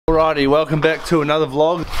Alrighty, welcome back to another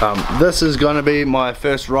vlog. This is going to be my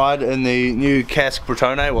first ride in the new KASK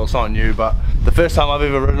PROTONE. Well, it's not new, but the first time I've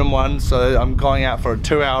ever ridden one, so I'm going out for a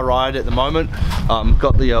 2-hour ride at the moment.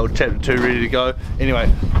 Got the old chapter 2 ready to go.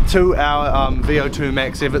 Anyway, 2-hour VO2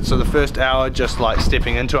 max effort, so the first hour just like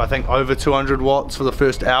stepping into, I think, over 200 watts for the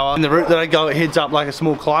first hour. And the route that I go, it heads up like a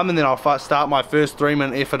small climb, and then I'll start my first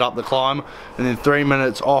 3-minute effort up the climb, and then 3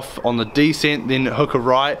 minutes off on the descent, then hook a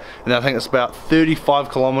right, and I think it's about 35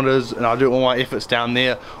 kilometers, and I'll do all my efforts down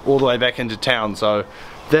there all the way back into town. So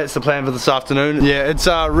that's the plan for this afternoon. Yeah, it's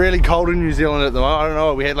really cold in New Zealand at the moment. I don't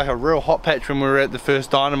know, we had like a real hot patch when we were at the first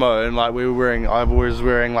Dynamo, and like I was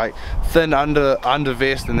wearing like thin under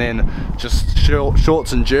vest and then just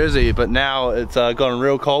shorts and jersey, but now it's gotten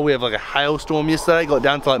real cold. We have like a hailstorm yesterday, got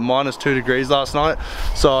down to like -2 degrees last night.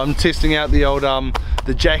 So I'm testing out the old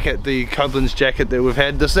the jacket, the Couplands jacket that we've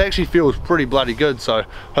had. This actually feels pretty bloody good, so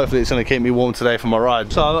hopefully it's going to keep me warm today for my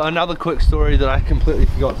ride. So another quick story that I completely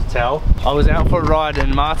forgot to tell. I was out for a ride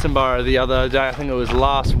in Martinborough the other day, I think it was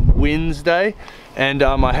last Wednesday, and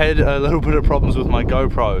I had a little bit of problems with my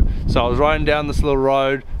GoPro. So I was riding down this little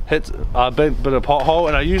road, hit a bit of pothole,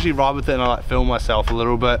 and I usually ride with it and I like film myself a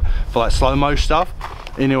little bit for like slow-mo stuff.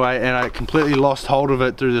 Anyway, and I completely lost hold of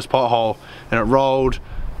it through this pothole, and it rolled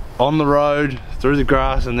on the road, through the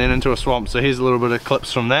grass, and then into a swamp. So here's a little bit of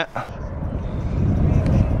clips from that.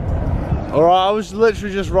 Alright, I was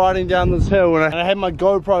literally just riding down this hill and I had my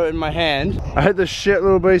GoPro in my hand. I hit this shit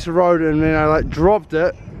little piece of road, and then I like dropped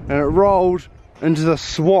it and it rolled into the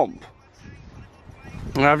swamp.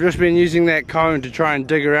 And I've just been using that cone to try and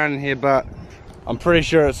dig around in here, but I'm pretty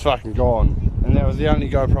sure it's fucking gone. And that was the only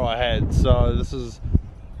GoPro I had, so this is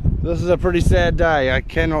a pretty sad day. I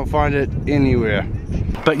cannot find it anywhere.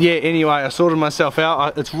 But yeah, anyway, I sorted myself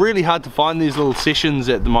out. It's really hard to find these little sessions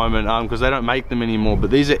at the moment because they don't make them anymore,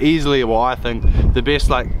 but these are easily, well, I think, the best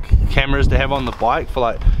like cameras to have on the bike for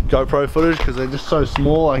like GoPro footage, because they're just so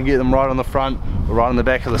small. I can get them right on the front or right on the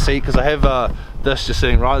back of the seat, because I have this just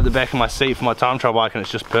sitting right at the back of my seat for my time trial bike, and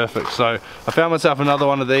it's just perfect. So I found myself another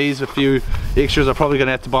one of these, a few extras. I'm probably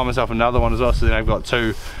gonna have to buy myself another one as well, so then I've got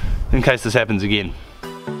 2 in case this happens again.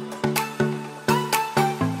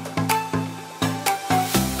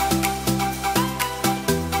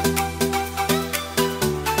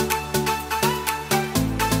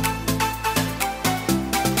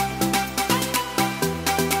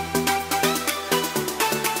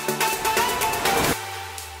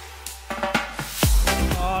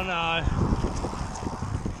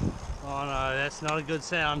 Oh no, that's not a good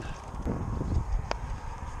sound.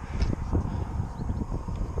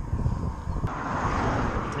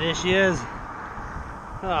 There she is.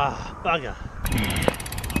 Ah, oh, bugger.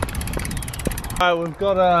 Alright, we've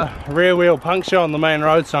got a rear wheel puncture on the main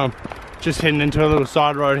road, so I'm just heading into a little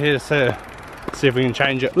side road here to see if we can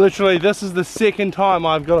change it. Literally, this is the second time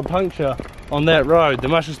I've got a puncture on that road. There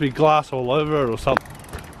must just be glass all over it or something.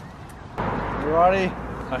 Alrighty,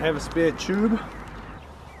 I have a spare tube.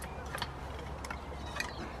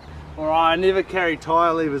 Alright, I never carry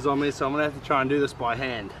tyre levers on me, so I'm going to have to try and do this by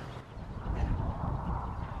hand.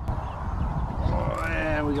 Oh,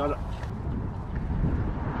 and we got it.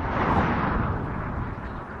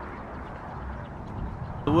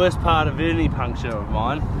 The worst part of any puncture of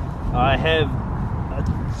mine, I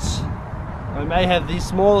may have the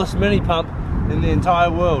smallest mini pump in the entire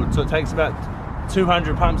world, so it takes about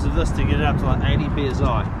 200 pumps of this to get it up to like 80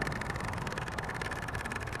 psi.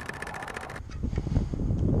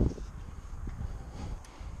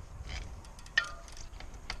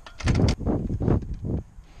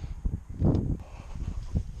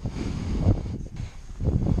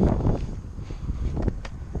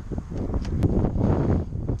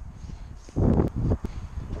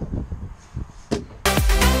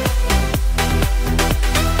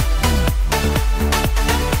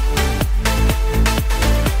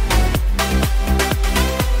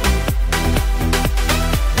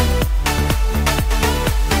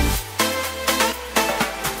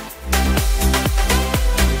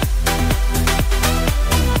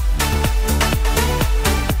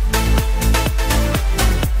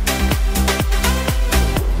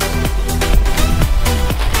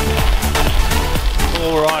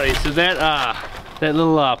 So that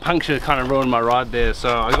little puncture kind of ruined my ride there,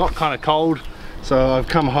 so I got kind of cold, so I've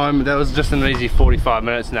come home. That was just an easy 45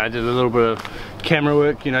 minutes, and I did a little bit of camera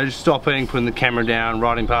work, you know, just stopping, putting the camera down,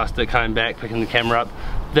 riding past it, coming back, picking the camera up,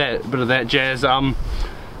 that bit of that jazz. But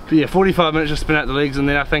yeah, 45 minutes just spin out the legs, and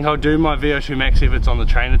then I think I'll do my VO2 max efforts on the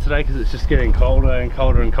trainer today, because it's just getting colder and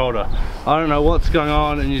colder and colder. I don't know what's going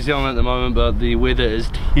on in New Zealand at the moment, but the weather is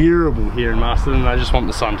terrible here in Marston, and I just want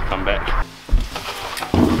the sun to come back.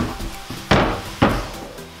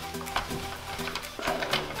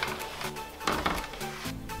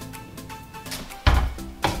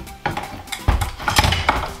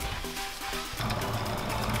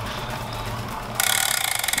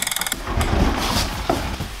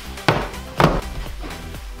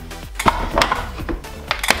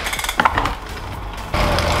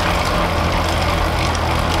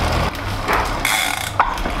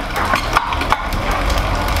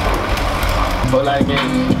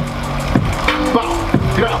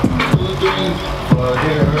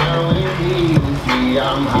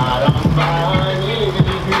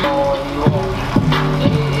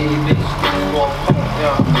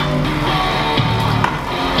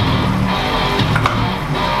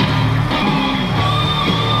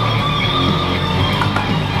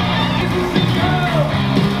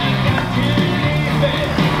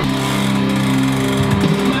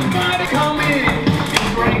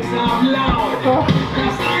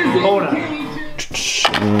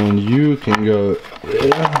 and you can go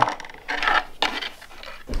there.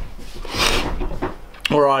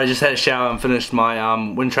 Alright, I just had a shower and finished my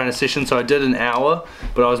wind trainer session. So I did an hour,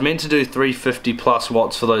 but I was meant to do 350 plus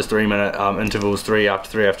watts for those 3-minute intervals, 3 after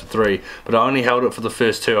 3 after 3, but I only held it for the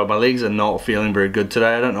first 2. My legs are not feeling very good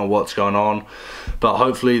today. I don't know what's going on, but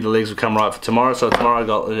hopefully the legs will come right for tomorrow. So tomorrow I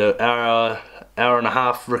got an hour and a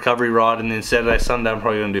half recovery ride, and then Saturday, Sunday I'm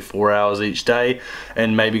probably going to do 4 hours each day,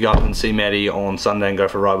 and maybe go up and see Maddie on Sunday and go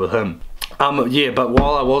for a ride with him. Yeah, but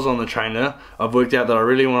while I was on the trainer, I've worked out that I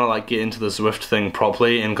really want to like get into the Zwift thing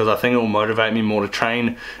properly, and because I think it will motivate me more to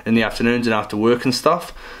train in the afternoons and after work and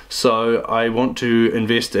stuff. So I want to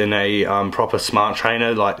invest in a proper smart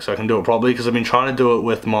trainer, like, so I can do it properly, because I've been trying to do it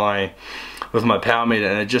with my power meter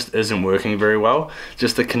and it just isn't working very well.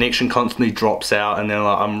 Just the connection constantly drops out, and then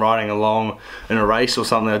like, I'm riding along in a race or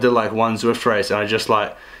something. I did like one Zwift race and I just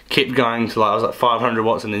like kept going to like, I was like 500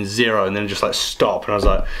 watts and then 0, and then just like stop, and I was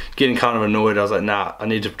like getting kind of annoyed. I was like, nah, I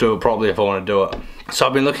need to do it properly if I want to do it. So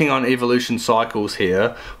I've been looking on Evolution Cycles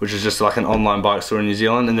here, which is just like an online bike store in New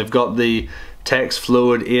Zealand, and they've got the Tax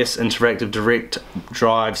Fluid S Interactive Direct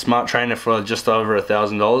Drive Smart Trainer for just over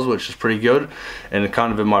 $1,000, which is pretty good and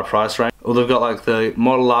kind of in my price range. Or they've got like the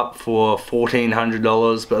Model Up for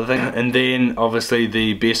 $1,400, but I think, and then obviously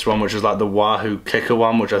the best one, which is like the Wahoo Kicker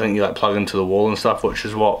one, which I think you like plug into the wall and stuff, which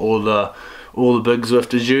is what all the big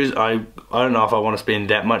Zwifters use. I don't know if I want to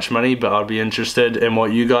spend that much money, but I'd be interested in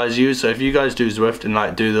what you guys use. So if you guys do Zwift and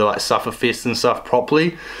like do the like Sufferfest and stuff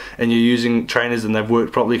properly, and you're using trainers and they've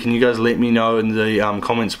worked properly, can you guys let me know in the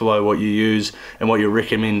comments below what you use and what your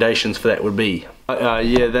recommendations for that would be.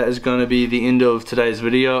 Yeah, that is going to be the end of today's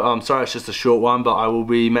video. I'm sorry it's just a short one, but I will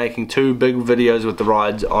be making 2 big videos with the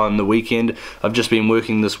rides on the weekend. I've just been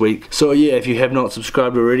working this week. So yeah, if you have not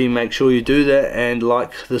subscribed already, make sure you do that and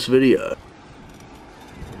like this video.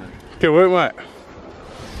 Good work, mate.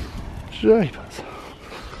 Jeepers.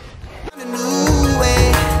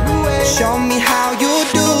 Show me how you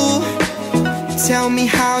do. Tell me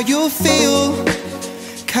how you feel.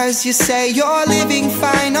 Cause you say you're living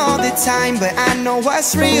fine all the time, but I know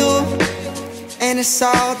what's real, and it's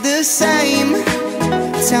all the same.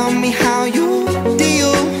 Tell me how you